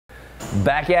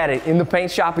Back at it in the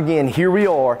paint shop again. Here we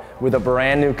are with a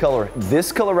brand new color.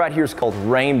 This color right here is called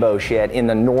Rainbow Shad in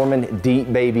the Norman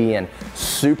Deep Baby N.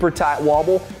 Super tight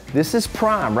wobble. This is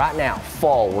prime right now,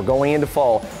 fall. We're going into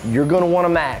fall. You're gonna wanna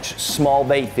match small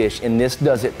bait fish, and this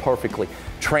does it perfectly.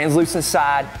 Translucent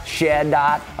side, shad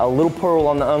dot, a little pearl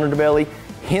on the underbelly,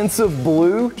 hints of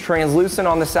blue, translucent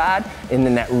on the side, and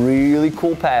then that really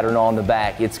cool pattern on the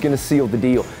back. It's gonna seal the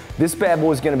deal. This bad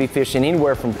boy is going to be fishing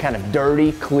anywhere from kind of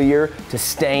dirty, clear to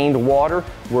stained water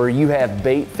where you have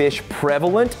bait fish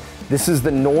prevalent. This is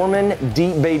the Norman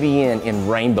Deep Baby N in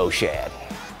Rainbow Shad.